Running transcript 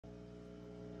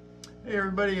Hey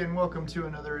everybody, and welcome to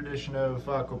another edition of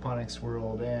Aquaponics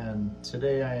World. And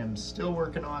today I am still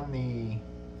working on the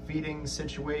feeding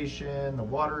situation, the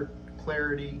water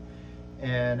clarity,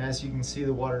 and as you can see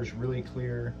the water is really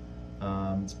clear.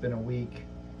 It's been a week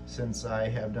since I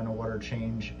have done a water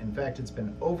change. In fact, it's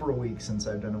been over a week since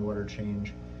I've done a water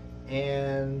change,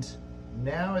 and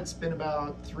now it's been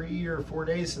about 3 or 4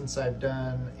 days since I've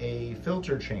done a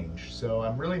filter change. So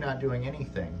I'm really not doing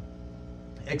anything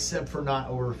except for not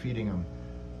overfeeding them.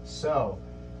 So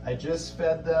I just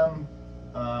fed them.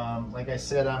 Like I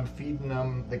said, I'm feeding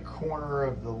them the corner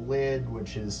of the lid,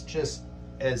 which is just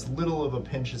as little of a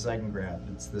pinch as I can grab.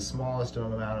 It's the smallest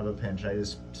amount of a pinch. I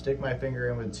just stick my finger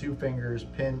in with 2 fingers,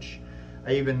 pinch.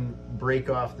 I even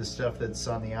break off the stuff that's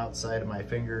on the outside of my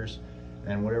fingers,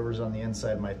 and whatever's on the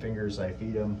inside of my fingers, I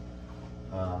feed them.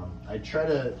 I try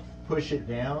to push it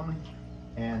down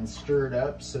and stir it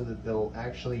up so that they'll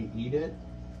actually eat it,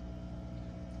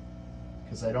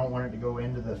 because I don't want it to go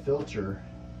into the filter.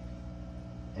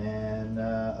 And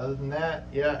other than that,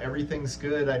 yeah, everything's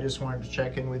good. I just wanted to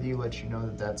check in with you, let you know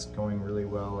that that's going really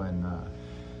well. And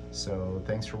so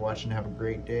thanks for watching. Have a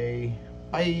great day.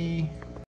 Bye.